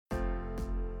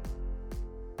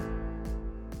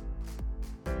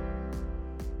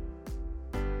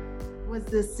was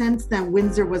this sense that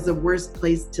Windsor was the worst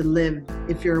place to live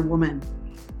if you're a woman.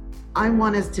 I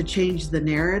want us to change the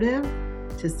narrative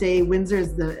to say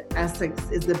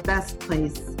Essex is the best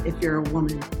place if you're a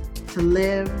woman to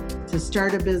live, to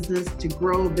start a business, to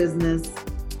grow a business,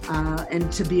 and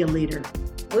to be a leader.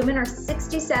 Women are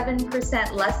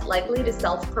 67% less likely to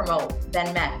self-promote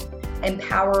than men.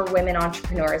 Empower women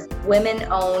entrepreneurs. Women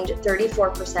owned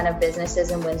 34% of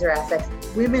businesses in Windsor, Essex.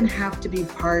 Women have to be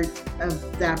part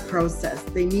of that process.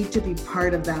 They need to be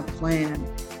part of that plan.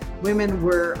 Women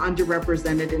were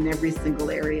underrepresented in every single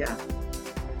area.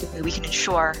 We can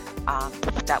ensure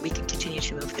that we can continue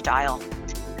to move the dial.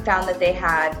 Found that they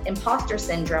had imposter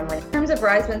syndrome. In terms of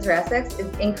Rise Windsor Essex,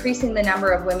 is increasing the number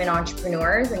of women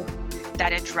entrepreneurs. And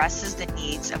that addresses the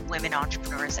needs of women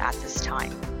entrepreneurs at this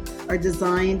time. Are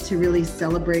designed to really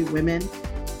celebrate women.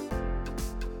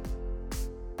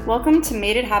 Welcome to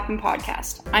Made It Happen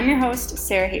podcast. I'm your host,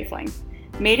 Sarah Hafling.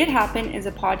 Made It Happen is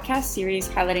a podcast series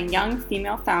highlighting young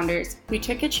female founders who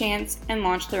took a chance and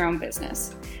launched their own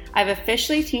business. I've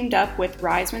officially teamed up with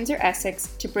Rise Windsor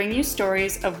Essex to bring you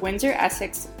stories of Windsor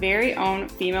Essex's very own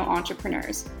female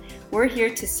entrepreneurs. We're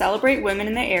here to celebrate women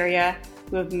in the area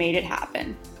who have made it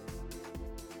happen.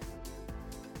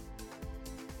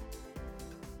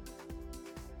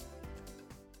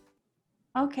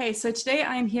 Okay, so today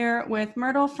I'm here with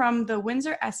Myrtle from the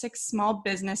Windsor Essex Small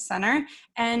Business Center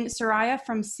and Soraya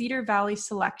from Cedar Valley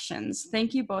Selections.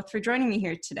 Thank you both for joining me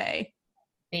here today.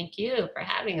 Thank you for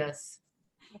having us.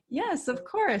 Yes, of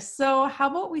course. So how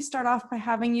about we start off by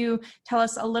having you tell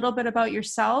us a little bit about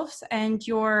yourselves and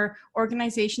your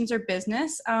organizations or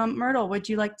business. Myrtle, would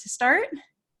you like to start?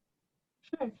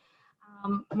 Sure.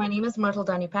 My name is Myrtle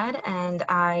Donipad, and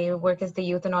I work as the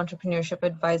Youth and Entrepreneurship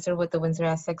Advisor with the Windsor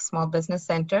Essex Small Business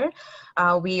Center.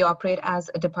 We operate as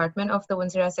a department of the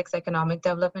Windsor Essex Economic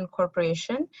Development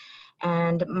Corporation,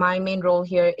 and my main role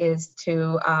here is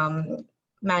to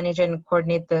manage and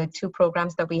coordinate the two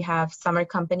programs that we have, Summer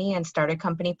Company and Starter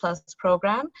Company Plus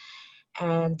program.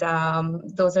 And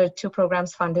those are two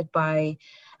programs funded by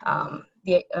the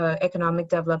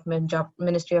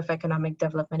Ministry of Economic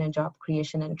Development and Job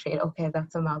Creation and Trade. Okay,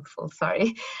 that's a mouthful,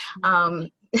 sorry.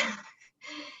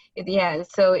 Yeah,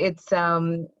 so it's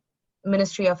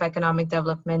Ministry of Economic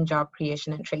Development, Job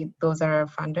Creation and Trade. Those are our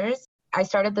funders. I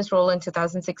started this role in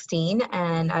 2016,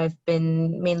 and I've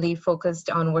been mainly focused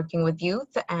on working with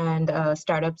youth and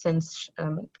startups since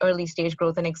early stage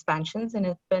growth and expansions, and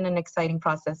it's been an exciting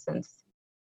process since.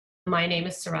 My name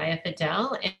is Soraya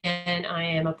Fidel, and I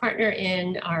am a partner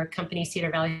in our company, Cedar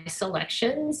Valley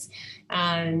Selections.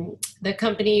 The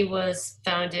company was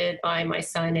founded by my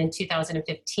son in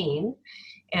 2015,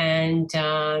 and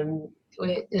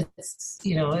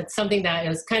it's something that it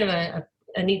was kind of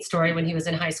a neat story. When he was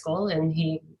in high school and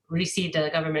he received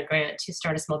a government grant to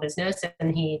start a small business,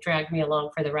 and he dragged me along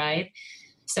for the ride.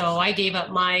 So I gave up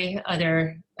my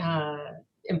other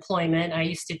employment. I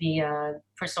used to be a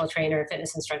personal trainer,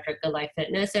 fitness instructor at Good Life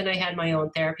Fitness, and I had my own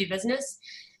therapy business.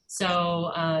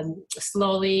 So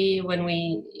slowly,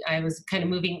 I was kind of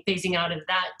phasing out of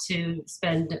that to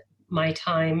spend my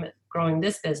time growing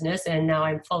this business, and now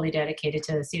I'm fully dedicated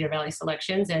to Cedar Valley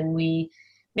Selections, and we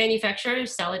manufacture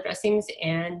salad dressings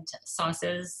and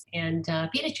sauces and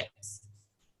pita chips.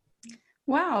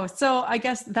 Wow. So I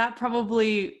guess that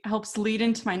probably helps lead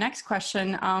into my next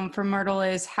question for Myrtle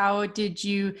is how did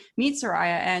you meet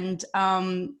Soraya and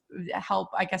help,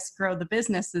 I guess, grow the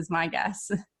business is my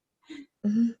guess.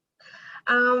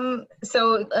 Mm-hmm.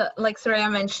 So like Soraya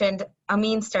mentioned,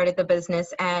 Amin started the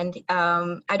business, and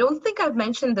I don't think I've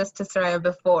mentioned this to Soraya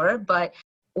before, but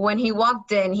when he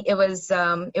walked in, I was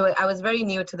very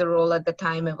new to the role at the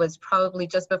time. It was probably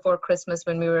just before Christmas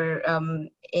when we were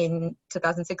in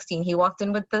 2016. He walked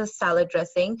in with the salad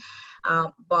dressing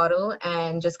bottle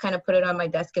and just kind of put it on my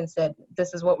desk and said,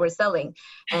 "This is what we're selling."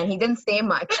 And he didn't say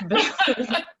much.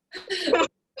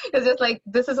 It's just like,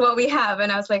 "This is what we have."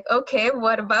 And I was like, "Okay,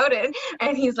 what about it?"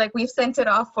 And he's like, "We've sent it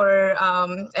off for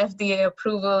FDA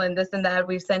approval and this and that.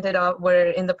 We've sent it off.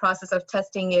 We're in the process of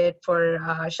testing it for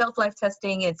shelf life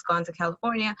testing. It's gone to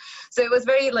California." So it was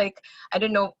very like, I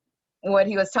didn't know what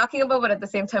he was talking about, but at the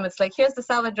same time, it's like, "Here's the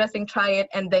salad dressing, try it."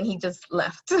 And then he just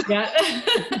left. Yeah,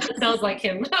 sounds like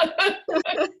him.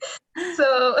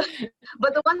 So,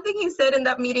 but the one thing he said in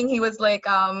that meeting, he was like,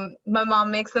 "My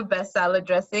mom makes the best salad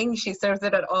dressing. She serves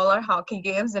it at all our hockey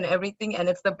games and everything, and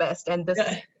it's the best. And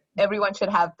everyone should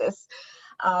have this."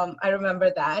 I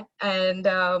remember that. And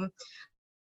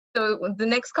so the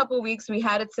next couple of weeks, we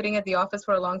had it sitting at the office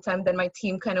for a long time. Then my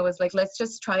team kind of was like, "Let's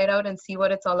just try it out and see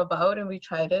what it's all about." And we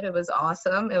tried it. It was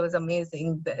awesome. It was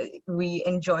amazing. We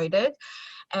enjoyed it.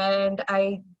 And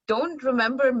I don't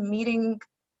remember meeting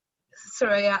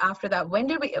Soraya after that. When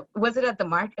did was it at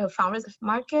the farmers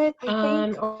market,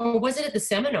 I think? Or was it at the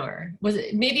seminar?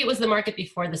 Maybe it was the market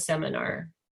before the seminar.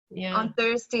 Yeah. On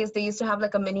Thursdays, they used to have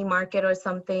like a mini market or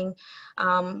something.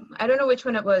 I don't know which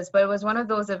one it was, but it was one of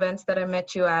those events that I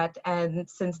met you at. And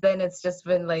since then, it's just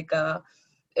been like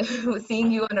seeing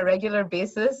you on a regular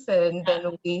basis. And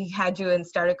then we had you in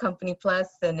Startup Company Plus,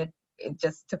 and it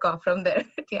just took off from there.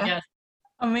 Yeah. Yes.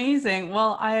 Amazing.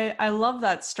 Well, I love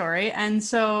that story. And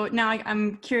so now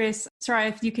I'm curious, Soraya,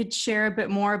 if you could share a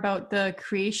bit more about the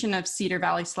creation of Cedar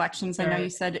Valley Selections. Sure. I know you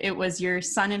said it was your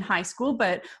son in high school,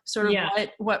 but sort of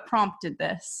what prompted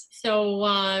this? So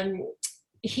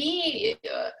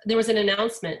there was an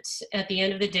announcement at the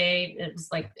end of the day. It was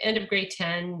like end of grade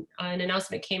 10. An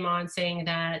announcement came on saying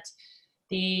that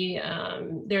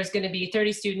there's going to be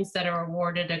 30 students that are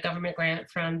awarded a government grant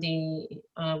from the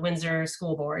Windsor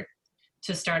School Board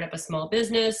to start up a small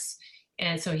business.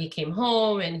 And so he came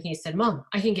home and he said, Mom,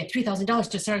 I can get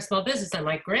 $3,000 to start a small business. I'm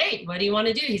like, great. What do you want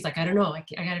to do? He's like, I don't know.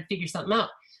 I got to figure something out.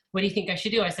 What do you think I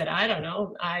should do? I said, I don't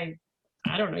know. I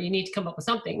don't know. You need to come up with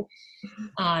something.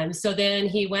 So then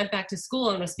he went back to school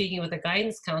and was speaking with a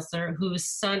guidance counselor whose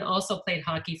son also played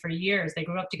hockey for years. They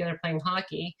grew up together playing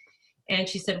hockey. And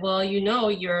she said, well, you know,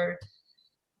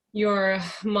 your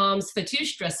mom's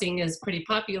fatouche dressing is pretty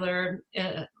popular.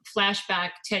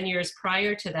 Flashback 10 years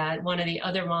prior to that, one of the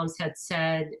other moms had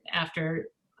said, after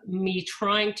me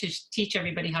trying to teach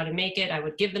everybody how to make it, I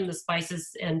would give them the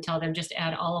spices and tell them just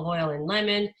add olive oil and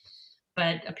lemon.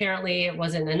 But apparently it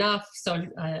wasn't enough. So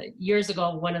years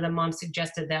ago, one of the moms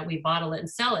suggested that we bottle it and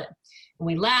sell it. And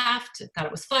we laughed, thought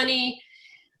it was funny.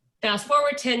 Fast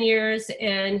forward 10 years,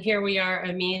 and here we are.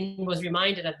 Amin was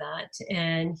reminded of that.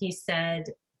 And he said,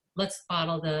 let's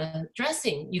bottle the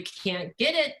dressing. You can't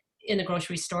get it in the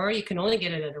grocery store. You can only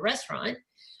get it at a restaurant.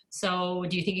 So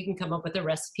do you think you can come up with a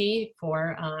recipe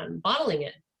for bottling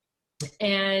it?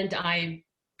 And I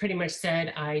pretty much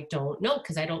said, I don't know,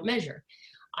 because I don't measure.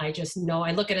 I just know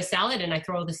I look at a salad and I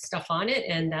throw this stuff on it,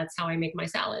 and that's how I make my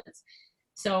salads.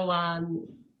 So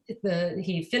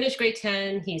he finished grade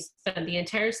 10. He spent the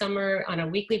entire summer on a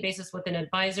weekly basis with an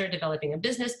advisor developing a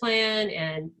business plan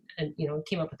and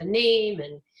came up with a name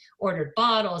and ordered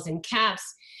bottles and caps,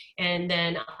 and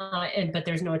then but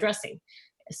there's no dressing.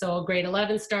 So grade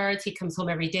 11 starts. He comes home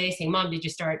every day saying, Mom, did you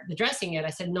start the dressing yet? I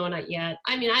said, no, not yet.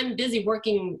 I mean, I'm busy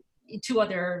working 2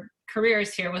 other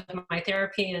careers here with my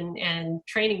therapy and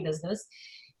training business.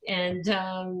 And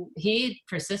he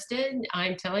persisted.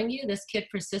 I'm telling you, this kid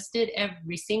persisted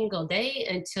every single day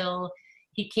until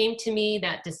he came to me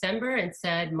that December and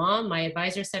said, Mom, my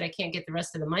advisor said I can't get the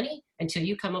rest of the money until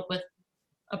you come up with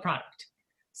a product.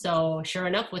 So sure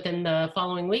enough, within the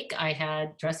following week, I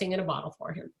had dressing in a bottle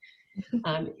for him.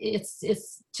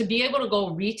 It's to be able to go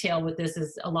retail with this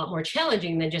is a lot more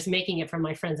challenging than just making it for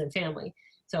my friends and family.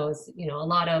 So it's, a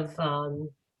lot of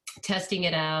testing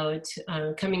it out,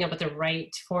 coming up with the right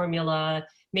formula,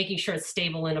 making sure it's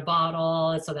stable in a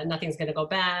bottle so that nothing's going to go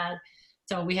bad.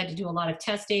 So we had to do a lot of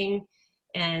testing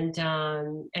and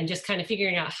just kind of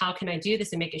figuring out how can I do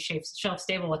this and make it shelf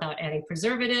stable without adding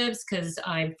preservatives, because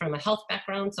I'm from a health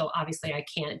background, so obviously I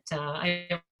can't I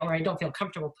don't feel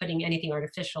comfortable putting anything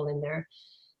artificial in there.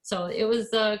 So it was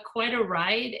quite a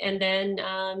ride. And then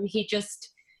he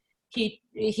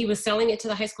was selling it to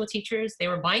the high school teachers. They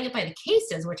were buying it by the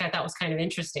cases, which I thought was kind of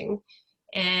interesting.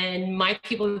 And my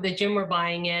people at the gym were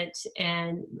buying it,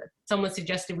 and someone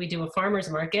suggested we do a farmer's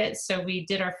market. So we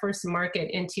did our first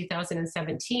market in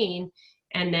 2017,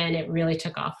 and then it really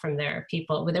took off from there.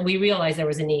 We realized there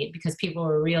was a need because people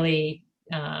were really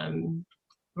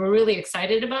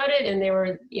excited about it. And they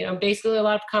were, basically a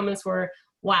lot of comments were,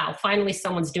 wow, finally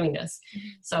someone's doing this.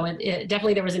 So it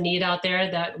definitely, there was a need out there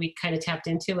that we kind of tapped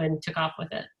into and took off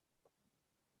with it.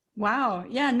 Wow.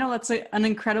 Yeah, no, that's an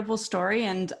incredible story.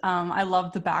 And I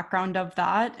love the background of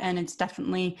that. And it's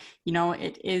definitely,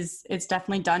 it's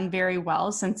definitely done very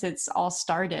well since it's all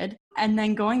started. And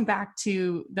then going back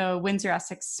to the Windsor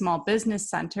Essex Small Business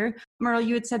Center, Myrtle,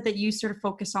 you had said that you sort of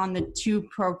focus on the 2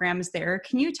 programs there.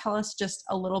 Can you tell us just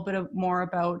a little bit more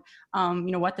about,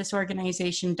 what this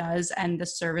organization does and the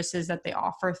services that they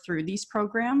offer through these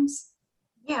programs?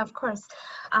 Yeah, of course.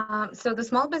 So the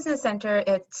Small Business Center,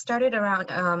 it started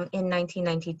around in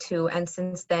 1992. And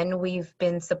since then, we've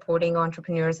been supporting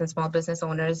entrepreneurs and small business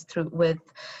owners with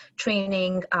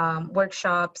training,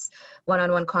 workshops,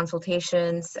 one-on-one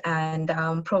consultations, and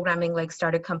programming like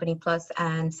Startup Company Plus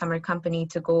and Summer Company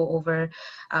to go over.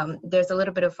 There's a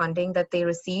little bit of funding that they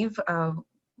receive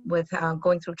with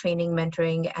going through training,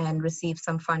 mentoring, and receive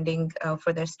some funding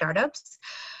for their startups.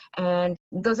 And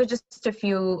those are just a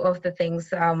few of the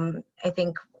things. I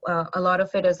think a lot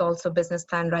of it is also business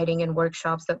plan writing and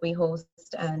workshops that we host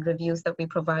and reviews that we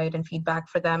provide and feedback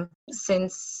for them.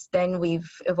 Since then, we've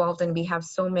evolved and we have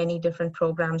so many different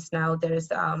programs now. There's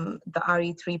the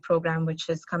RE3 program, which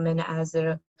has come in as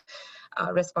a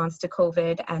response to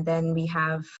COVID. And then we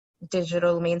have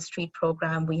digital Main Street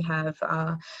program. We have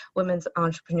women's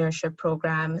entrepreneurship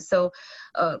program. So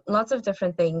lots of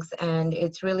different things. And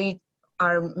it's really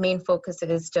our main focus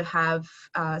is to have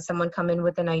someone come in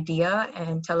with an idea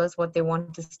and tell us what they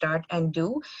want to start and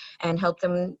do, and help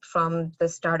them from the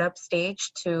startup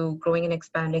stage to growing and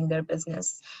expanding their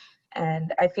business.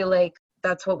 And I feel like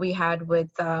that's what we had with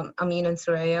Amin and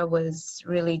Soraya, was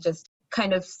really just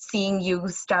kind of seeing you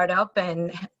start up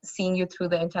and seeing you through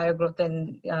the entire growth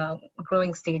and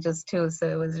growing stages too. So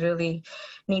it was really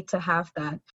neat to have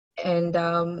that. And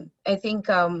I think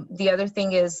the other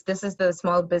thing is, this is the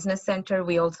Small Business Center.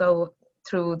 We also,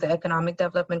 through the Economic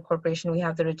Development Corporation, we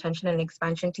have the retention and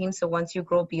expansion team. So once you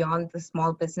grow beyond the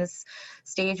small business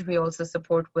stage, we also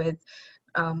support with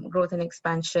growth and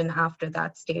expansion after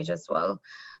that stage as well.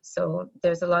 So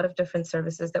there's a lot of different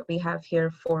services that we have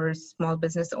here for small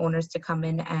business owners to come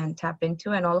in and tap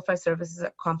into, and all of our services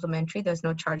are complimentary. There's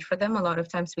no charge for them. A lot of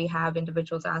times we have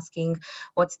individuals asking,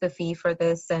 what's the fee for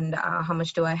this, and how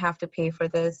much do I have to pay for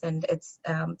this? And it's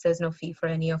there's no fee for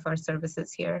any of our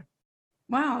services here.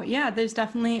 Wow. Yeah, there's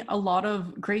definitely a lot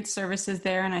of great services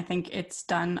there. And I think it's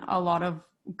done a lot of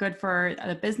good for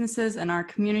the businesses and our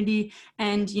community.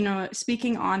 And, you know,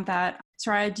 speaking on that,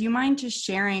 Soraya, do you mind just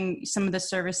sharing some of the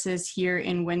services here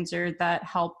in Windsor that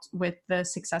helped with the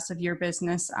success of your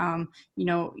business, you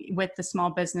know, with the Small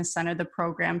Business Center, the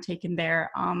program taken there,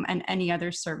 and any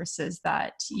other services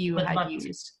that you had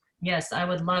used? Yes, I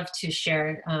would love to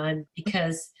share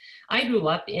because I grew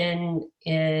up in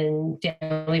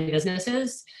family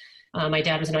businesses. My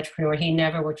dad was an entrepreneur. He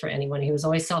never worked for anyone. He was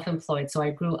always self-employed. So I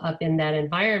grew up in that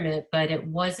environment, but it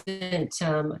wasn't,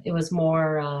 it was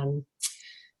more,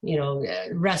 you know,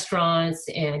 restaurants,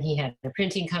 and he had a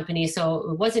printing company. So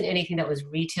it wasn't anything that was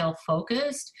retail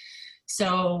focused.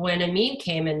 So when Amin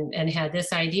came and had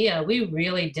this idea, we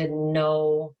really didn't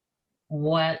know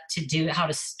what to do, how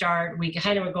to start. We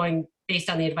kind of were going based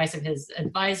on the advice of his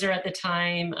advisor at the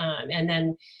time. And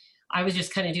then I was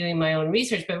just kind of doing my own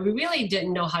research, but we really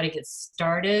didn't know how to get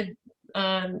started,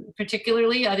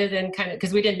 particularly, other than kind of,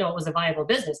 because we didn't know it was a viable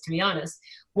business, to be honest.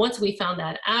 Once we found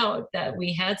that out, that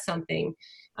we had something,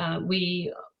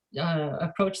 we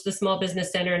approached the Small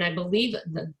Business Center, and I believe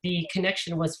that the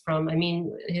connection was from, I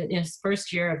mean, in his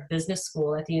first year of business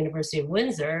school at the University of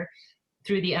Windsor,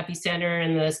 through the Epicenter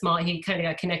and the small, he kind of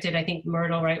got connected, I think,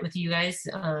 Myrtle, right, with you guys,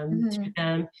 through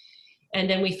them. And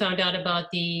then we found out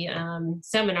about the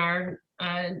seminar.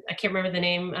 I can't remember the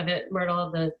name of it,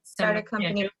 Myrtle, the Startup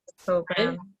Company Plus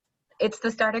program. It's the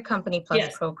Startup Company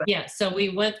Plus program. Yeah, so we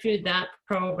went through that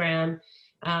program,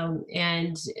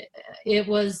 and it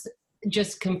was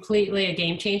just completely a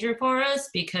game changer for us,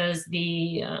 because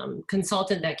the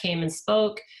consultant that came and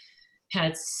spoke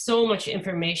had so much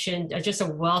information, just a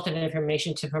wealth of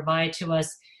information to provide to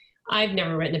us. I've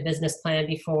never written a business plan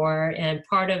before, and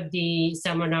part of the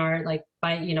seminar, like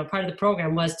part of the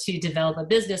program, was to develop a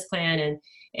business plan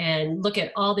and look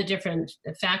at all the different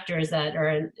factors that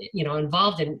are,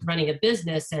 involved in running a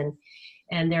business.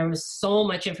 And there was so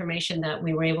much information that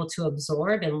we were able to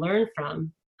absorb and learn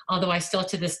from. Although I still,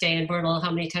 to this day, and Myrtle,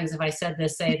 how many times have I said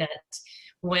this, say that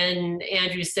when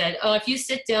Andrew said, oh, if you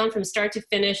sit down from start to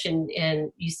finish and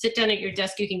you sit down at your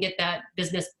desk, you can get that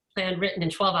business plan written in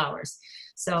 12 hours.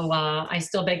 So I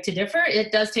still beg to differ.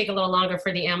 It does take a little longer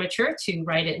for the amateur to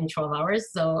write it in 12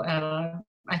 hours. So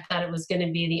I thought it was going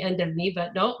to be the end of me,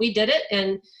 but no, we did it.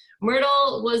 And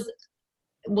Myrtle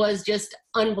was just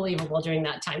unbelievable during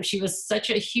that time. She was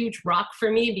such a huge rock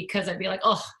for me, because I'd be like,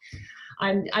 oh, I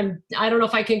don't know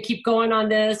if I can keep going on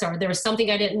this, or there was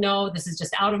something I didn't know. This is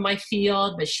just out of my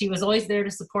field. But she was always there to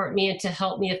support me and to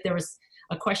help me if there was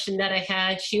a question that I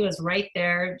had. She was right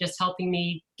there just helping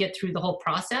me get through the whole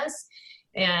process.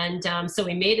 And so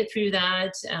we made it through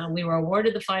that. We were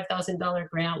awarded the $5,000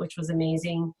 grant, which was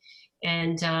amazing.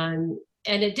 And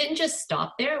it didn't just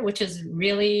stop there, which is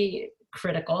really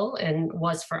critical and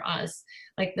was for us.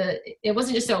 Like it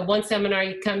wasn't just a one seminar,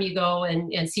 you come, you go,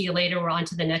 and see you later, we're on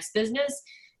to the next business.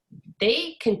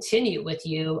 They continue with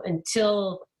you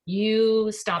until you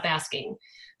stop asking.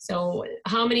 So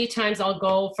how many times I'll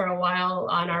go for a while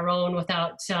on our own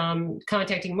without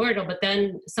contacting Myrtle, but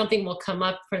then something will come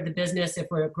up for the business if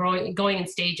we're going in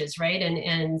stages, right?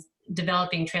 And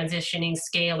developing, transitioning,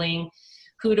 scaling.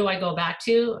 who do I go back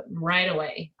to? Right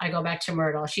away, I go back to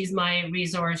Myrtle. She's my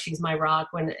resource. She's my rock.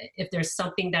 If there's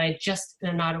something that I just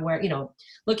am not aware,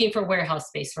 looking for warehouse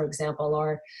space, for example,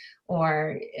 or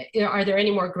are there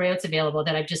any more grants available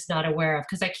that I'm just not aware of?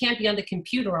 Because I can't be on the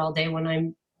computer all day when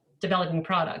I'm developing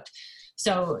product.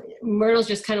 So Myrtle's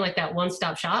just kind of like that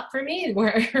one-stop shop for me,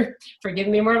 where, forgive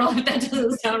me, Myrtle, if that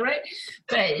doesn't sound right,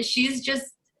 but she's just,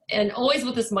 and always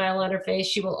with a smile on her face.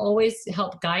 She will always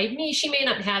help guide me. She may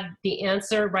not have the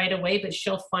answer right away, but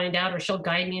she'll find out, or she'll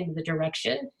guide me into the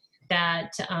direction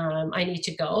that I need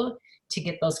to go to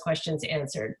get those questions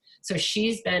answered. So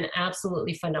she's been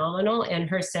absolutely phenomenal, and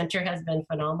her center has been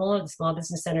phenomenal. The Small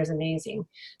Business Center is amazing.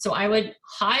 So I would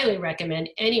highly recommend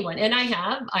anyone, and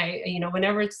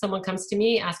whenever someone comes to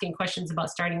me asking questions about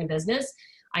starting a business,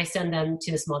 I send them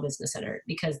to the Small Business Center,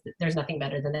 because there's nothing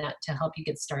better than that to help you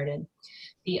get started.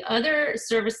 The other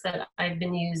service that I've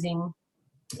been using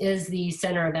is the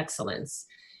Center of Excellence.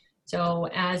 So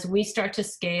as we start to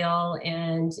scale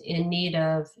and in need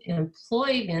of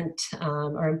employment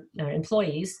or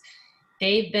employees,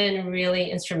 they've been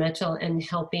really instrumental in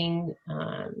helping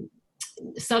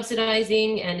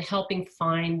subsidizing and helping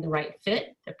find the right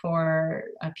fit for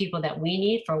people that we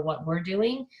need for what we're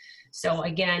doing. So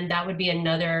again, that would be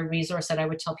another resource that I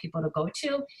would tell people to go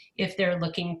to if they're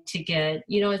looking to get,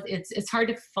 it's hard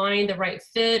to find the right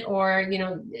fit, or,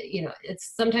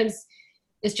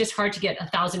 it's just hard to get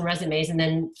 1,000 resumes and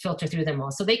then filter through them all.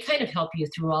 So they kind of help you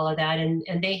through all of that. And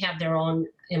they have their own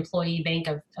employee bank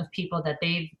of people that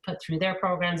they've put through their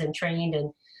programs and trained.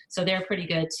 And so they're pretty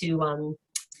good to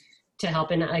help.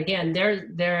 And again,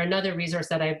 they're another resource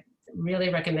that I've really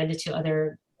recommended to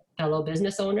other fellow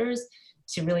business owners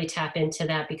to really tap into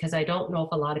that, because I don't know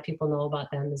if a lot of people know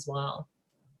about them as well.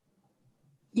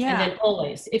 Yeah. And then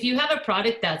always, if you have a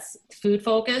product that's food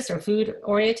focused or food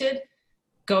oriented,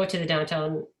 go to the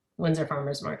downtown Windsor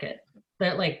Farmers Market.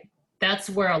 That's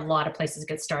where a lot of places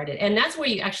get started. And that's where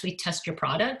you actually test your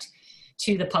product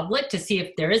to the public to see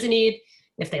if there is a need,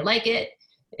 if they like it,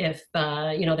 if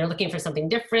they're looking for something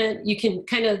different. You can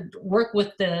kind of work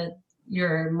with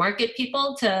your market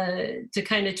people to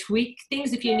kind of tweak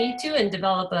things if you need to, and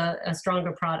develop a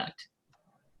stronger product.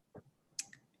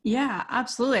 Yeah,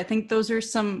 absolutely. I think those are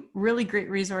some really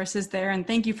great resources there. And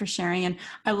thank you for sharing. And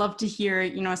I love to hear,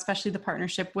 especially the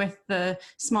partnership with the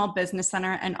Small Business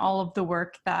Center and all of the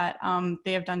work that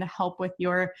they have done to help with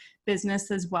your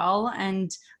business as well. And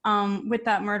with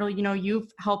that, Myrtle,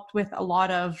 you've helped with a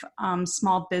lot of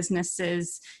small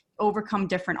businesses overcome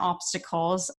different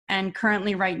obstacles. And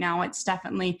currently right now, it's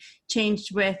definitely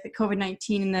changed with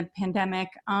COVID-19 and the pandemic.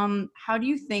 How do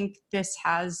you think this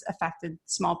has affected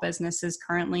small businesses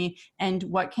currently, and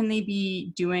what can they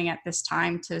be doing at this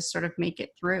time to sort of make it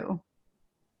through?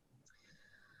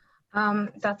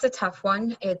 That's a tough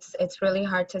one. It's really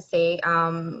hard to say.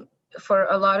 For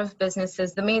a lot of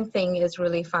businesses, the main thing is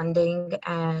really funding,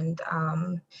 and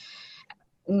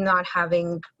not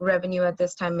having revenue at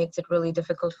this time makes it really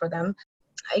difficult for them.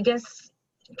 I guess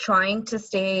trying to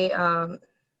stay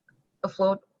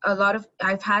afloat.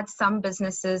 I've had some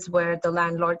businesses where the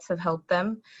landlords have helped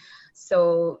them.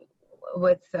 So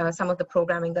with some of the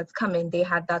programming that's coming, they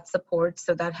had that support,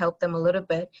 so that helped them a little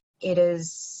bit.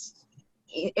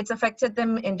 It's affected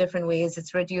them in different ways.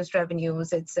 It's reduced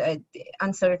revenues. It's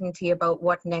uncertainty about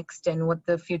what next and what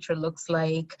the future looks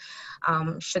like.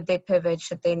 Should they pivot?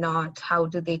 Should they not? How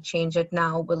do they change it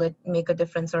now? Will it make a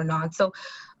difference or not? So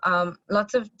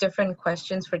lots of different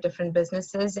questions for different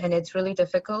businesses, and it's really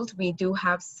difficult. We do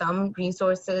have some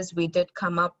resources. We did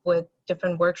come up with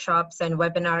different workshops and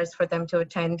webinars for them to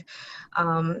attend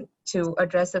to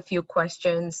address a few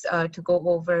questions, to go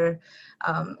over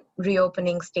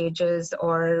reopening stages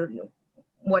or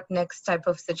what next type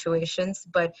of situations.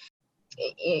 But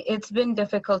it's been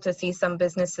difficult to see some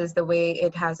businesses the way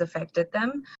it has affected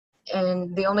them.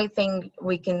 And the only thing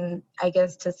we can, I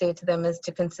guess, to say to them is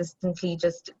to consistently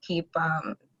just keep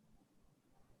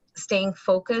staying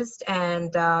focused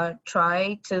and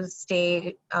try to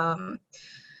stay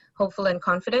hopeful and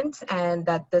confident, and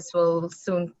that this will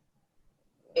soon,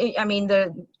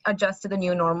 adjust to the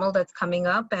new normal that's coming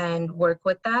up and work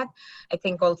with that. I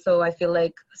think also, I feel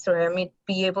like Soraya may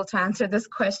be able to answer this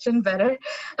question better,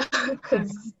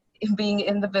 because being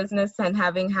in the business and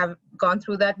having gone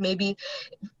through that, maybe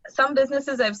some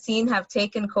businesses I've seen have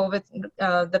taken COVID,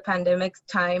 the pandemic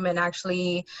time, and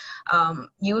actually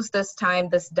used this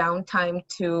downtime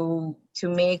to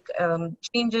make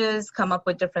changes, come up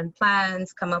with different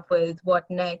plans, come up with what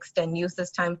next, and use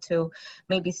this time to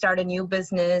maybe start a new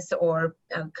business or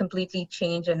completely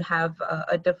change and have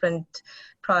a different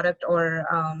product or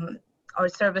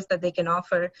service that they can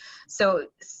offer. So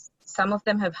some of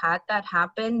them have had that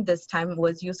happen. This time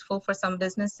was useful for some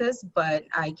businesses, but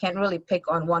I can't really pick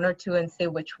on one or two and say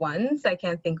which ones. I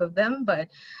can't think of them, but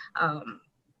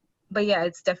yeah,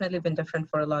 it's definitely been different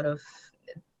for a lot of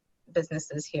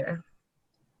businesses here.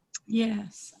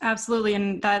 Yes, absolutely.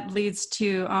 And that leads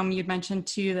to, you'd mentioned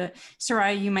too that,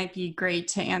 Soraya, you might be great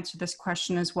to answer this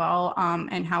question as well,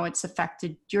 and how it's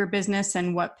affected your business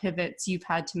and what pivots you've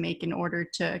had to make in order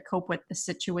to cope with the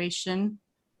situation.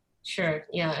 Sure.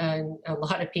 Yeah. And a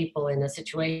lot of people in the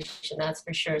situation, that's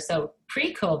for sure. So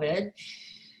pre-COVID,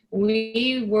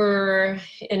 we were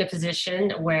in a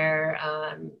position where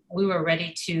we were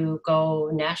ready to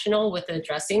go national with the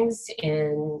dressings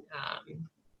in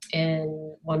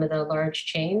one of the large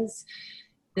chains.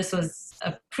 This was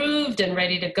approved and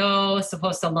ready to go,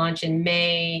 supposed to launch in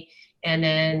May, and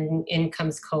then in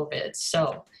comes COVID.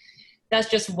 So that's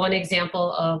just one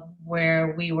example of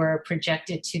where we were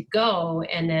projected to go,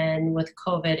 and then with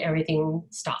COVID, everything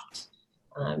stopped.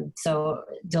 So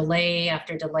delay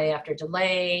after delay after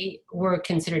delay. We're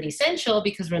considered essential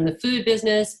because we're in the food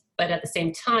business, but at the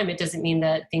same time, it doesn't mean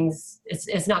that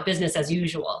it's not business as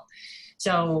usual.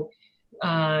 So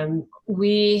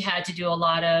we had to do a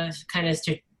lot of kind of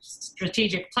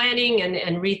strategic planning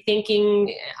and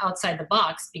rethinking outside the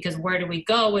box, because where do we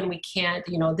go when we can't,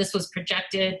 this was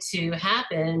projected to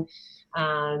happen.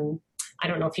 I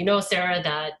don't know if you know, Sarah,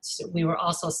 that we were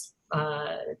also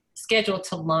scheduled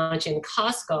to launch in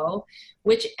Costco,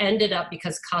 which ended up,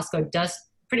 because Costco does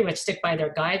pretty much stick by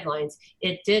their guidelines,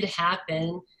 it did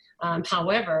happen.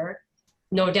 However,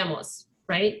 no demos.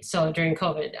 Right? So during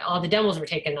COVID, all the demos were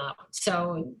taken up.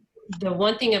 So the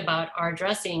one thing about our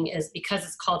dressing is, because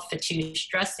it's called Fatouche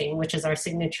dressing, which is our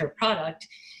signature product,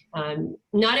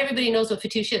 not everybody knows what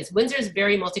Fatouche is. Windsor is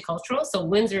very multicultural, so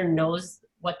Windsor knows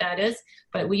what that is.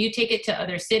 But when you take it to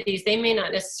other cities, they may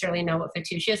not necessarily know what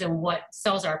Fatouche is, and what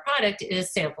sells our product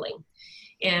is sampling.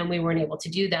 And we weren't able to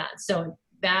do that. So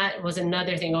that was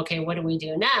another thing. Okay, what do we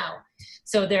do now?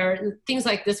 So there are things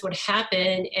like this would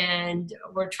happen, and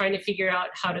we're trying to figure out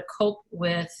how to cope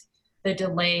with the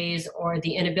delays or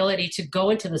the inability to go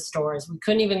into the stores. We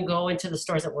couldn't even go into the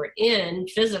stores that we're in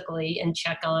physically and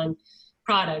check on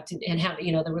product and have,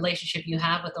 the relationship you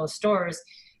have with those stores.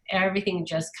 Everything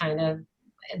just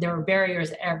there were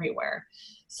barriers everywhere.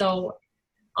 So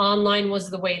online was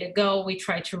the way to go. We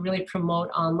tried to really promote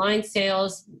online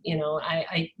sales.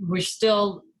 We're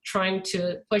still trying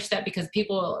to push that, because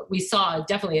we saw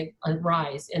definitely a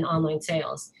rise in online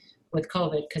sales with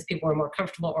COVID, because people were more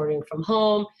comfortable ordering from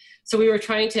home. So we were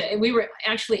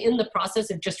actually in the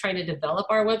process of just trying to develop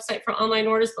our website for online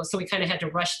orders, but so we kind of had to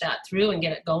rush that through and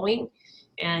get it going.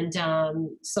 And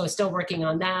so still working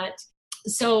on that.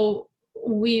 So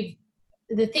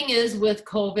the thing is with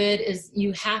COVID is a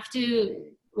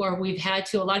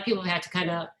lot of people have had to kind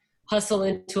of hustle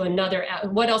into another,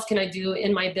 what else can I do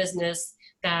in my business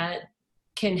that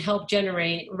can help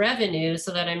generate revenue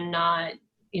so that I'm not,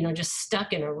 just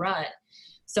stuck in a rut.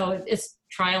 So it's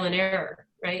trial and error,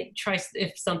 right?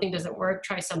 If something doesn't work,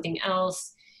 try something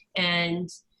else, and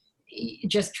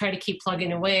just try to keep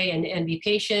plugging away and be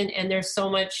patient. And there's so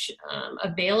much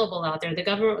available out there. The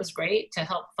government was great to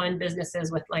help fund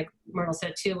businesses with, like Myrtle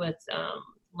said too, with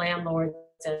landlords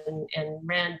and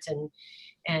rent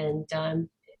and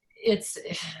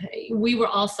we were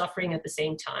all suffering at the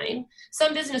same time.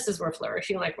 Some businesses were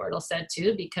flourishing, like Myrtle said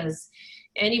too, because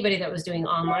anybody that was doing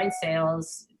online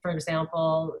sales, for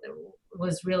example,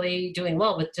 was really doing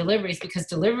well with deliveries, because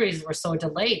deliveries were so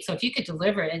delayed. So if you could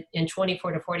deliver it in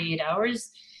 24 to 48 hours,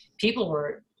 people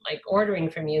were like ordering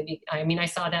from you. I mean, I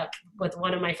saw that with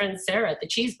one of my friends, Sarah, at the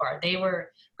Cheese Bar.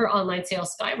 Her online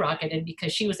sales skyrocketed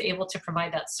because she was able to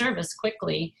provide that service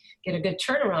quickly, get a good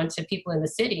turnaround to people in the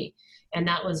city. And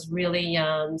that was really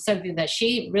something that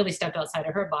she really stepped outside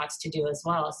of her box to do as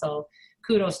well. So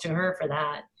kudos to her for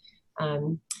that.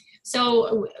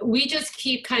 So we just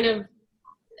keep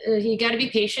you got to be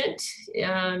patient.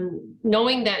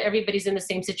 Knowing that everybody's in the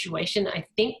same situation, I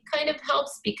think kind of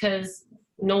helps, because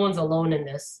no one's alone in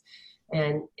this.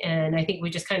 And I think we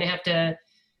just kind of have to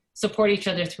support each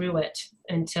other through it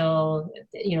until,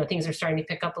 things are starting to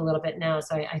pick up a little bit now.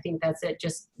 So I think that's it.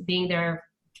 Just being there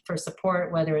for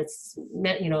support, whether it's,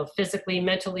 physically,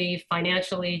 mentally,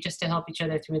 financially, just to help each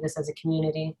other through this as a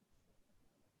community.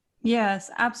 Yes,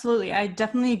 absolutely. I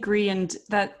definitely agree. And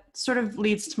that sort of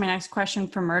leads to my next question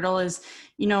for Myrtle is,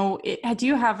 do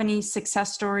you have any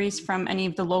success stories from any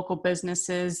of the local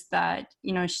businesses that,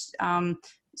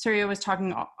 Surya was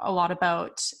talking a lot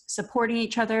about supporting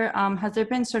each other. Has there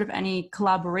been sort of any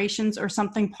collaborations or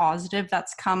something positive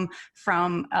that's come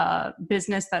from a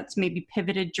business that's maybe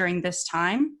pivoted during this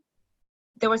time?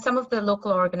 there were some of the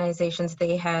local organizations,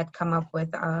 they had come up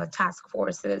with task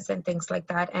forces and things like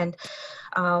that. And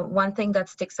one thing that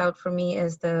sticks out for me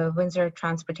is the Windsor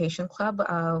Transportation Club,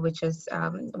 which is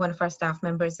one of our staff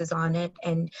members is on it,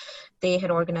 and they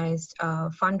had organized a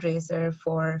fundraiser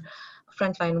for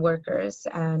frontline workers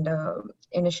and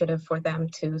initiative for them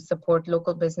to support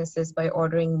local businesses by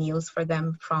ordering meals for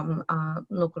them from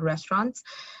local restaurants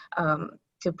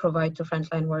to provide to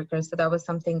frontline workers. So that was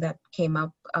something that came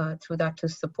up through that to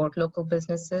support local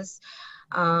businesses.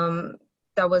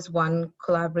 That was one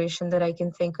collaboration that I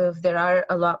can think of. There are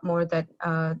a lot more that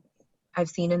I've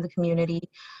seen in the community.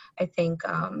 I think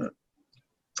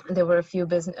there were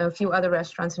a few other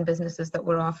restaurants and businesses that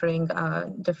were offering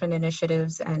different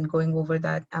initiatives and going over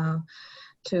that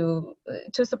to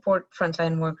support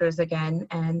frontline workers again,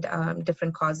 and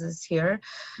different causes here.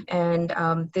 And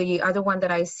the other one that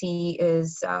I see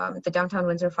is the Downtown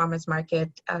Windsor Farmers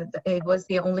Market. It was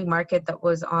the only market that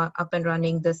was up and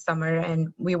running this summer, and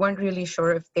we weren't really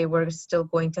sure if they were still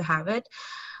going to have it.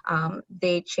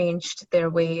 They changed their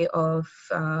way of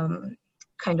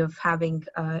kind of having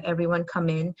everyone come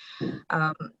in.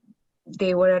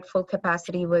 They were at full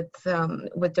capacity with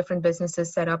different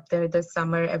businesses set up there this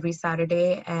summer every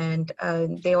Saturday, and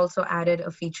they also added a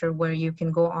feature where you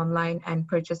can go online and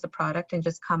purchase a product and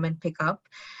just come and pick up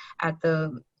at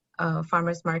the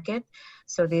farmers market.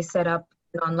 So they set up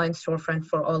an online storefront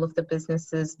for all of the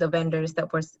businesses, the vendors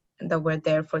that were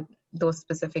there for those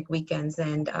specific weekends,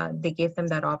 and they gave them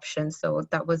that option. So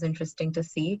that was interesting to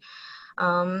see.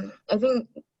 I think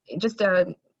just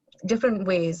different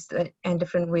ways and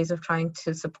different ways of trying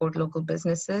to support local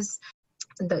businesses.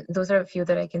 Those are a few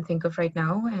that I can think of right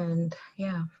now. And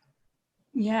yeah.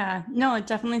 Yeah, no, it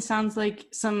definitely sounds like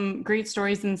some great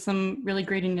stories and some really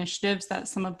great initiatives that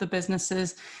some of the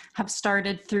businesses have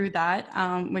started through that,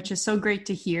 which is so great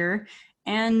to hear.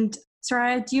 And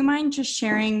Soraya, do you mind just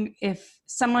sharing, if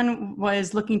someone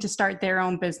was looking to start their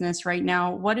own business right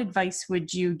now, what advice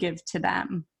would you give to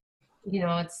them? You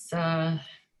know,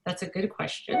 that's a good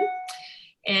question.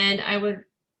 And I would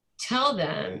tell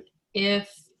them, if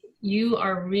you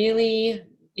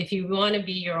want to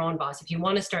be your own boss, if you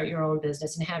want to start your own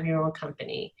business and have your own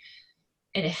company,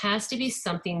 it has to be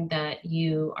something that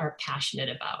you are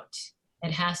passionate about.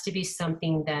 It has to be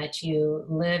something that you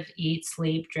live, eat,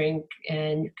 sleep, drink,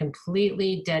 and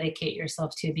completely dedicate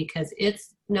yourself to, because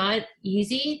it's not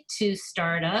easy to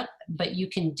start up, but you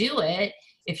can do it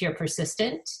if you're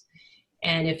persistent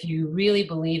and if you really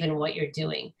believe in what you're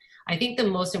doing. I think the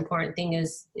most important thing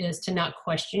is to not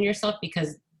question yourself,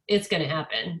 because it's going to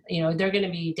happen. You know, there are going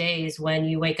to be days when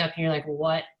you wake up and you're like,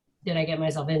 what did I get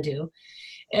myself into?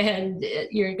 And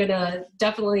you're going to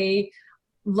definitely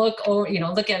look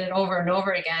at it over and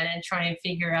over again and try and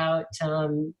figure out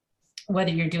whether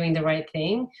you're doing the right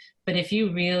thing. But if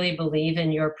you really believe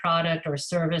in your product or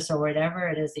service or whatever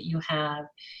it is that you have,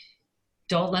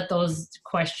 don't let those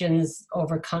questions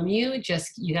overcome you.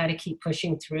 You got to keep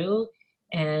pushing through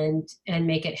and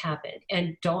make it happen.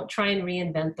 And don't try and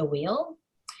reinvent the wheel.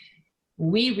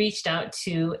 We reached out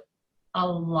to a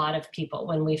lot of people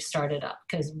when we started up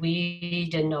because we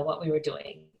didn't know what we were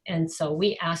doing. And so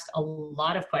we asked a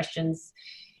lot of questions.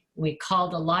 We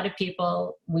called a lot of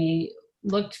people. We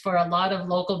looked for a lot of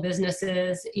local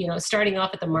businesses. You know, starting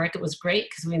off at the market was great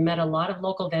because we met a lot of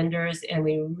local vendors and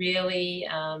we really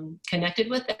connected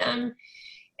with them.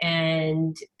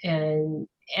 And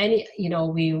you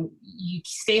know, you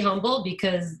stay humble,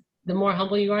 because the more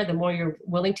humble you are, the more you're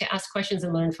willing to ask questions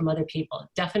and learn from other people.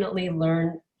 Definitely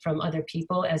learn from other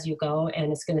people as you go,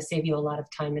 and it's going to save you a lot of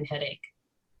time and headache.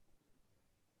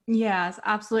 Yes,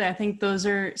 absolutely. I think those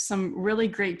are some really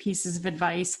great pieces of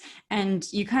advice. And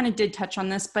you kind of did touch on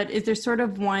this, but is there sort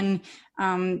of one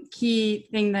key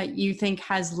thing that you think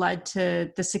has led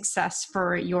to the success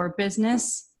for your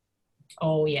business?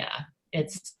 Oh yeah,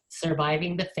 it's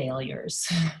surviving the failures.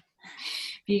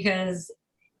 Because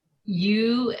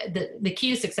the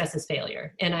key to success is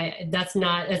failure. And that's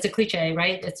a cliche,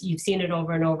 right? You've seen it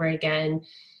over and over again.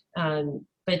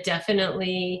 But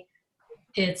definitely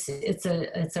it's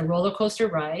a roller coaster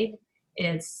ride.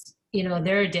 It's, you know,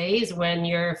 there are days when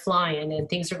you're flying and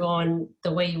things are going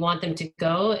the way you want them to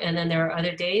go. And then there are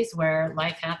other days where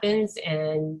life happens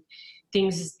and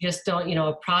things just don't, you know,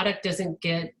 a product doesn't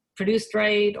get produced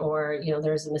right, or, you know,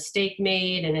 there's a mistake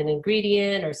made in an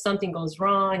ingredient or something goes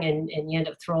wrong and you end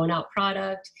up throwing out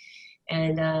product.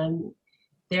 And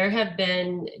there have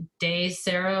been days,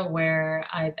 Sarah, where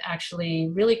I've actually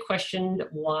really questioned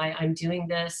why I'm doing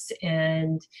this.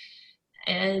 And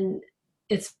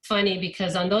it's funny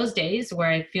because on those days where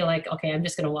I feel like, okay, I'm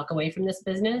just going to walk away from this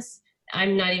business,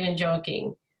 I'm not even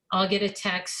joking. I'll get a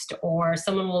text, or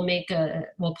someone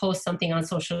will post something on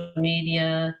social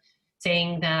media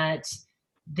saying that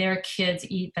their kids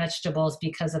eat vegetables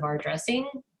because of our dressing.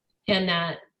 And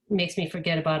that makes me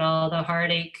forget about all the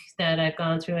heartache that I've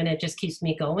gone through, and it just keeps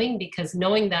me going, because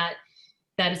knowing that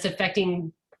it's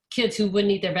affecting kids who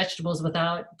wouldn't eat their vegetables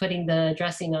without putting the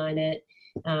dressing on it,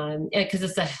 because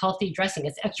it's a healthy dressing.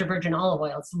 It's extra virgin olive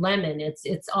oil, it's lemon,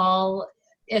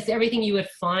 it's everything you would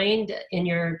find in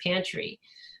your pantry.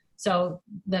 So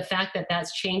the fact that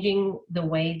that's changing the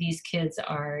way these kids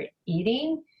are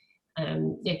eating,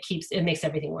 it makes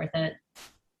everything worth it.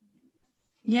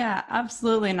 Yeah,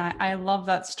 absolutely. And I love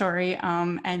that story.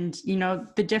 And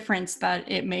the difference that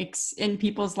it makes in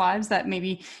people's lives that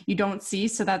maybe you don't see.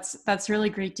 So that's really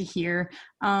great to hear.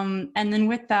 And then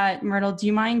with that, Myrtle, do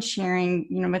you mind sharing,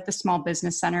 with the Small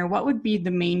Business Center, what would be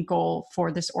the main goal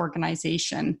for this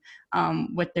organization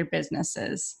with their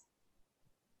businesses?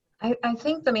 I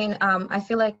think the main, I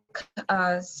feel like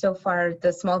so far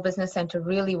the Small Business Center,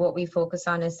 really what we focus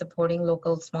on is supporting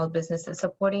local small businesses,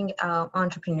 supporting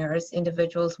entrepreneurs,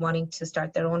 individuals wanting to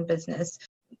start their own business,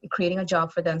 creating a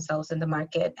job for themselves in the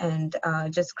market, and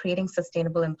just creating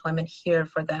sustainable employment here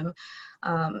for them.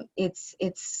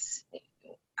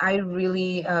 I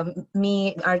really,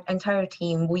 our entire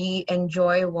team, we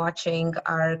enjoy watching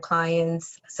our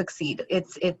clients succeed.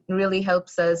 It really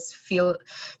helps us feel,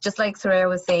 just like Soraya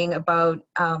was saying about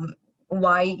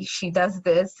why she does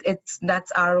this,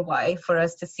 that's our why, for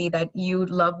us to see that you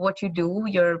love what you do,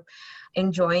 you're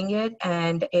enjoying it,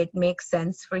 and it makes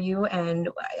sense for you. And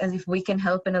if we can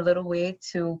help in a little way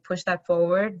to push that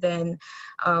forward, then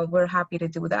we're happy to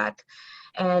do that.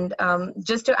 And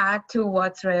just to add to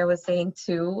what Soraya was saying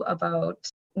too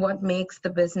about what makes the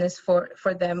business for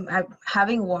them,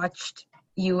 having watched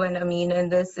you and Amin in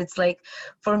this, it's like,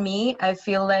 for me, I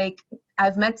feel like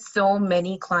I've met so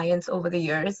many clients over the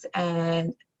years,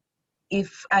 and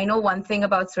if I know one thing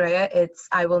about Soraya, it's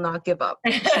I will not give up.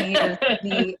 She is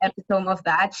the epitome of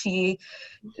that.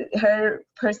 Her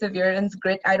perseverance,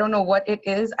 grit, I don't know what it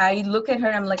is. I look at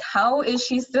her, I'm like, how is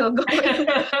she still going?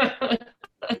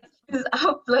 She's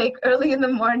up like early in the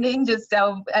morning, just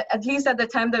at least at the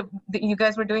time that you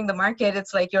guys were doing the market,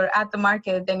 it's like you're at the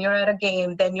market, then you're at a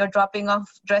game, then you're dropping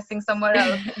off dressing somewhere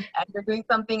else, and you're doing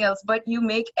something else, but you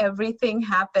make everything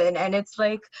happen. And it's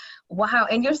like, wow,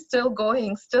 and you're still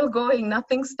going,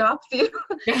 nothing stops you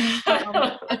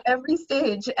at every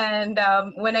stage. And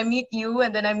when I meet you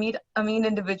and then I meet Amin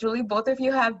individually, both of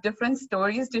you have different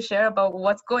stories to share about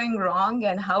what's going wrong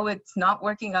and how it's not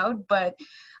working out, but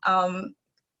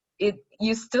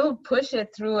you still push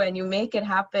it through and you make it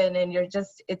happen, and you're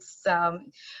just,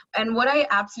 and what I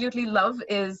absolutely love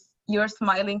is you're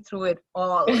smiling through it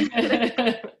all.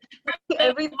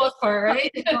 Every part,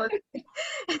 right?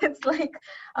 It's like,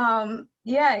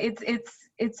 yeah,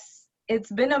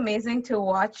 it's been amazing to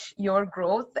watch your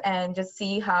growth and just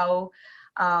see how,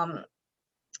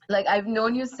 like, I've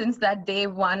known you since that day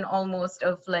one almost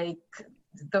of like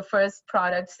the first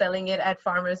product, selling it at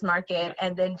farmers market,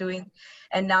 and then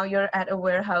and now you're at a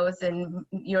warehouse and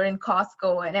you're in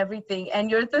Costco and everything,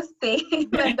 and you're the same.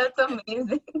 And that's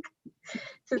amazing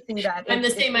to see that. I'm the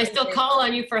same. I still call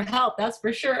on you for help, that's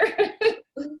for sure.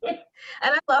 And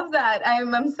I love that.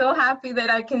 I'm so happy that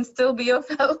I can still be of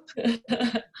help.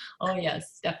 Oh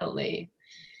yes, definitely.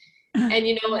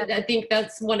 And I think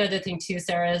that's one other thing too,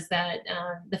 Sarah, is that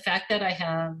the fact that I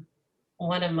have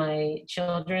one of my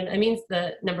children, I mean,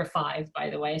 the number 5,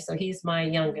 by the way, so he's my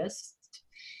youngest.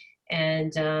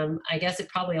 And I guess it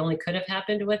probably only could have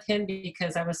happened with him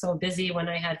because I was so busy when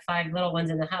I had 5 little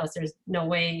ones in the house. There's no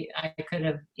way I could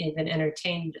have even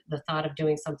entertained the thought of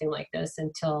doing something like this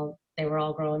until they were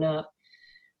all grown up.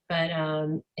 But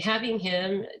having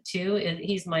him too,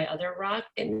 he's my other rock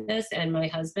in this, and my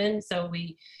husband. So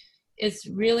it's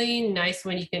really nice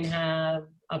when you can have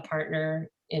a partner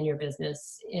in your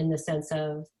business, in the sense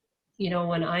of,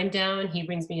 when I'm down, he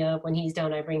brings me up. When he's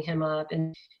down, I bring him up.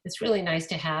 And it's really nice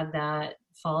to have that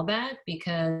fallback,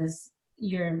 because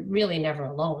you're really never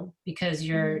alone, because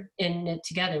you're in it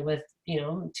together with,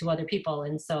 2 other people.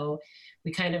 And so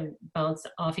we kind of bounce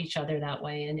off each other that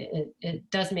way. And it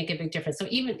does make a big difference. So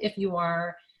even if you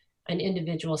are an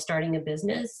individual starting a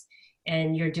business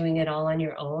and you're doing it all on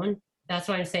your own, that's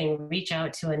why I'm saying reach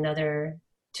out to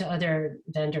other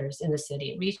vendors in the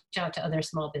city, reach out to other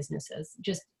small businesses.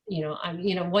 Just,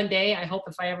 one day, I hope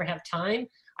if I ever have time,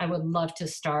 I would love to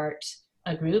start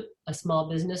a small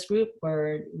business group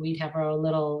where we'd have our own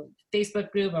little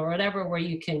Facebook group or whatever, where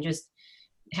you can just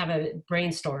have a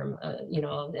brainstorm,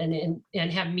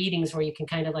 and have meetings where you can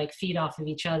kind of like feed off of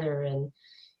each other and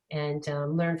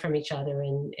learn from each other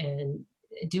and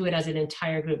do it as an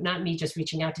entire group, not me just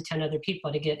reaching out to 10 other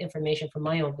people to get information from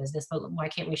my own business, but why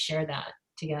can't we share that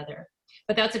together?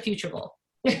 But that's a future goal.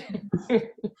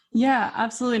 Yeah,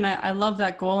 absolutely. And I love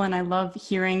that goal. And I love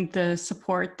hearing the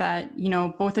support that,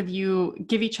 both of you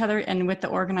give each other and with the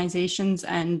organizations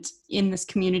and in this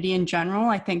community in general.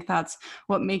 I think that's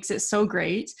what makes it so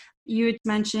great. You had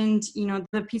mentioned,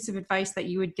 the piece of advice that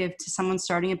you would give to someone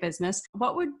starting a business.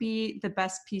 What would be the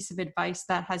best piece of advice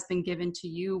that has been given to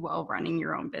you while running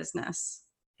your own business?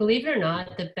 Believe it or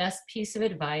not, the best piece of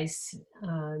advice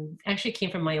actually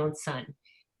came from my own son.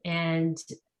 And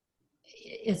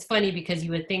it's funny because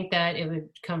you would think that it would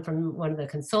come from one of the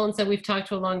consultants that we've talked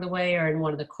to along the way, or in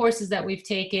one of the courses that we've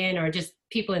taken, or just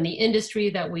people in the industry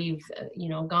that we've,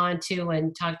 gone to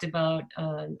and talked about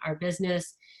our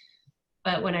business.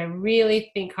 But when I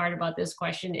really think hard about this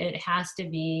question, it has to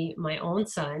be my own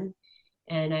son.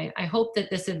 And I hope that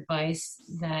this advice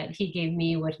that he gave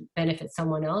me would benefit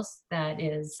someone else that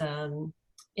is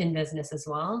in business as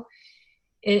well.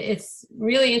 It's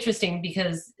really interesting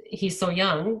because he's so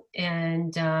young,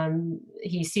 and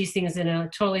he sees things in a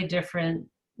totally different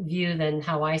view than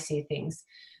how I see things.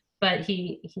 But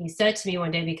he said to me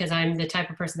one day, because I'm the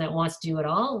type of person that wants to do it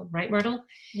all, right, Myrtle?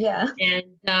 Yeah.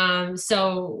 And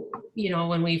so,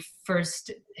 when we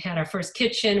first had our first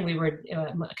kitchen, we were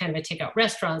kind of a takeout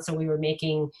restaurant. So we were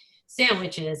making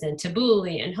sandwiches and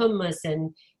tabbouleh and hummus,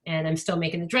 and I'm still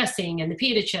making the dressing and the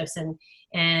pita chips.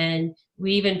 And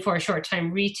we even for a short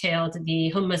time retailed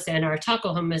the hummus and our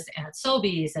taco hummus at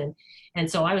Sobeys. And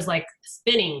so I was like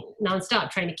spinning nonstop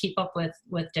trying to keep up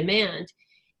with demand.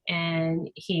 And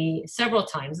he, several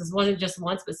times, this wasn't just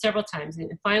once, but several times.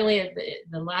 And finally,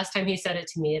 the last time he said it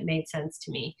to me, it made sense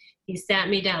to me. He sat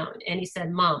me down and he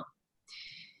said, "Mom,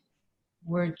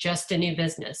 we're just a new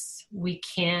business. We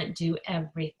can't do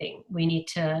everything. We need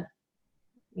to,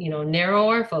 narrow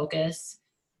our focus,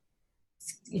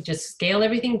 just scale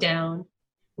everything down.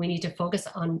 We need to focus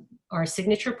on our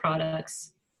signature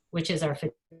products, which is our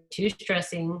fattoush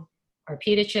dressing, our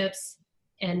pita chips."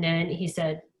 And then he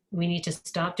said, "We need to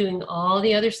stop doing all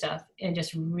the other stuff and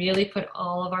just really put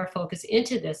all of our focus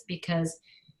into this, because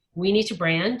we need to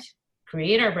brand,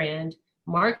 create our brand,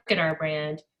 market our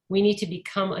brand. We need to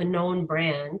become a known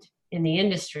brand in the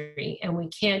industry. And we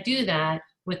can't do that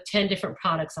with 10 different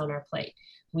products on our plate.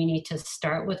 We need to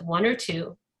start with 1 or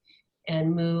 2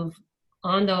 and move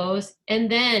on those.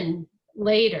 And then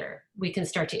later we can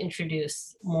start to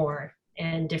introduce more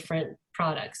and different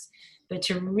products." But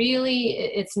to really,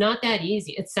 it's not that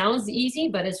easy. It sounds easy,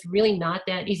 but it's really not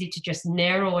that easy to just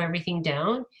narrow everything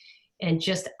down and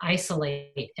just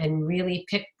isolate and really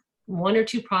pick 1 or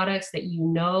 2 products that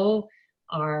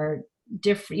are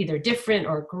either different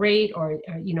or great, or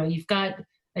you've got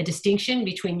a distinction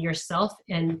between yourself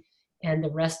and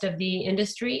the rest of the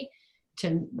industry,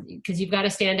 because you've got to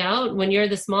stand out. When you're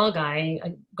the small guy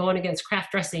going against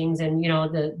craft dressings and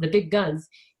the big guns,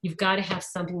 you've got to have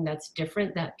something that's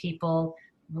different that people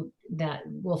that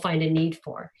will find a need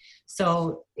for.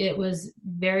 So it was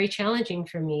very challenging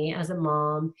for me as a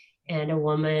mom and a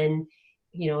woman,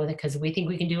 because we think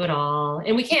we can do it all,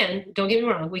 and we can. Don't get me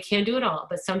wrong, we can do it all,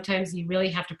 but sometimes you really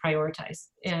have to prioritize.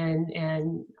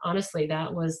 And honestly,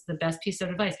 that was the best piece of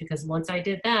advice, because once I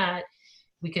did that,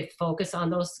 we could focus on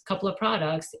those couple of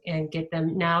products and get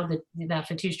them. Now that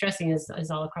fattoush dressing is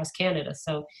all across Canada.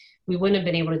 So we wouldn't have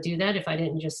been able to do that if I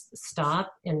didn't just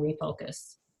stop and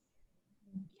refocus.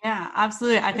 Yeah,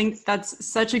 absolutely. I think that's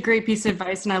such a great piece of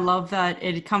advice. And I love that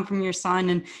it had come from your son.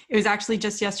 And it was actually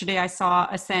just yesterday I saw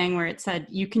a saying where it said,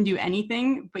 "You can do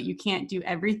anything, but you can't do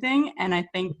everything." And I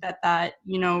think that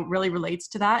really relates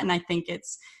to that. And I think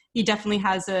he definitely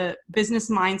has a business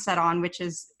mindset on, which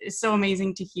is so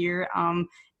amazing to hear.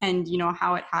 And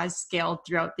how it has scaled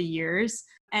throughout the years.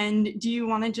 And do you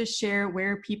want to just share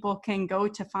where people can go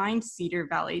to find Cedar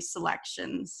Valley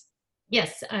Selections?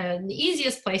 Yes, the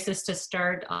easiest place is to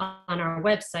start on our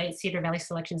website,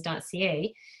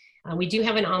 cedarvalleyselections.ca. We do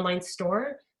have an online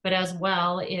store, but as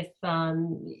well, if,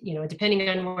 depending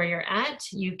on where you're at,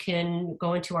 you can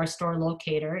go into our store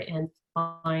locator and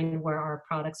find where our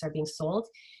products are being sold.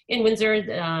 In Windsor,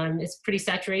 it's pretty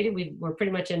saturated. We're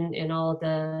pretty much in all of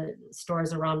the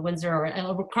stores around Windsor, or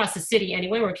across the city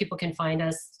anyway, where people can find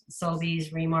us: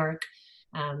 Sobeys, Remark,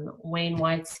 Wayne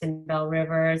White's in Bell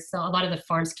River. So a lot of the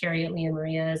farms carry it, Leon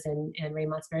Maria's and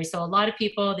Raymond's Berry. So a lot of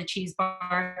people, the Cheese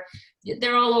Bar,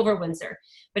 they're all over Windsor.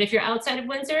 But if you're outside of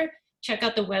Windsor, check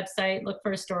out the website, look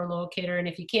for a store locator. And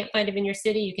if you can't find them in your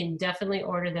city, you can definitely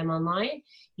order them online.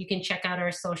 You can check out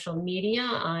our social media.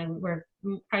 We're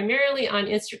primarily on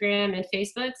Instagram and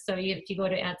Facebook. So if you go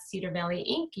to @Cedar Valley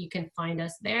Inc., you can find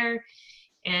us there.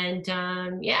 And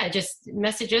just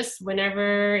message us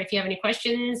whenever, if you have any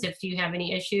questions, if you have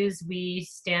any issues. We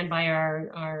stand by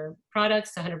our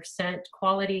products. 100%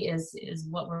 quality is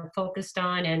what we're focused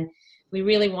on. And we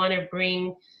really want to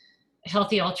bring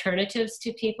healthy alternatives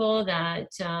to people that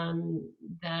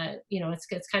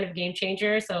it's kind of a game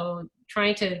changer. So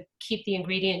trying to keep the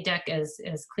ingredient deck as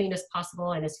clean as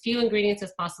possible and as few ingredients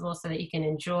as possible so that you can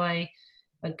enjoy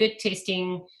a good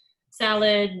tasting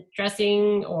salad,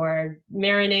 dressing, or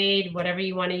marinade, whatever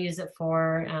you want to use it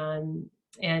for,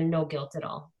 and no guilt at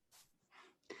all.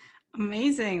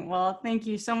 Amazing. Well, thank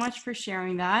you so much for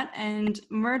sharing that. And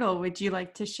Myrtle, would you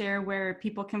like to share where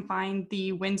people can find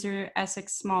the Windsor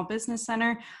Essex Small Business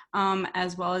Center,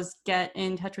 as well as get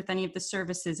in touch with any of the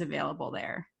services available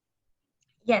there?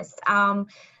 Yes.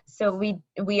 So we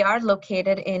are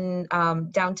located in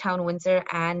downtown Windsor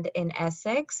and in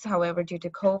Essex. However, due to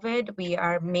COVID, we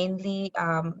are mainly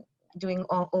doing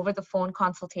over the phone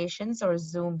consultations or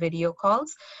Zoom video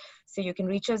calls. So you can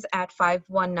reach us at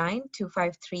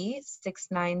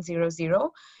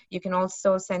 519-253-6900. You can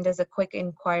also send us a quick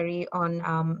inquiry on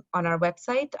our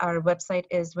website. Our website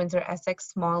is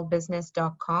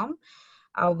windsoressexsmallbusiness.com.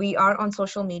 We are on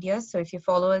social media, so if you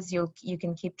follow us, you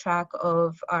can keep track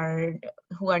of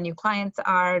who our new clients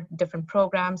are, different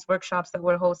programs, workshops that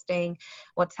we're hosting,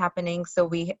 what's happening.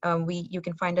 So you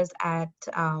can find us at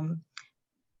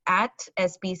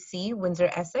SBC Windsor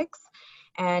Essex.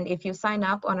 And if you sign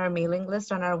up on our mailing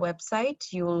list on our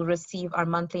website, you will receive our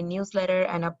monthly newsletter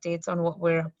and updates on what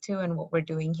we're up to and what we're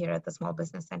doing here at the Small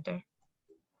Business Center.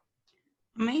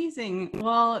 Amazing.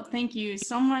 Well, thank you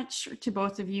so much to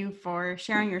both of you for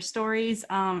sharing your stories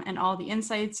and all the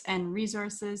insights and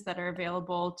resources that are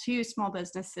available to small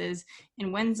businesses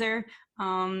in Windsor.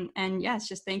 And yes,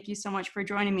 just thank you so much for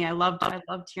joining me. I loved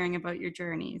hearing about your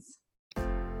journeys.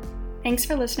 Thanks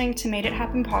for listening to Made It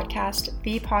Happen Podcast,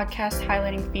 the podcast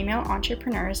highlighting female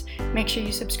entrepreneurs. Make sure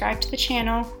you subscribe to the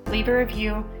channel, leave a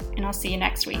review, and I'll see you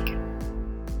next week.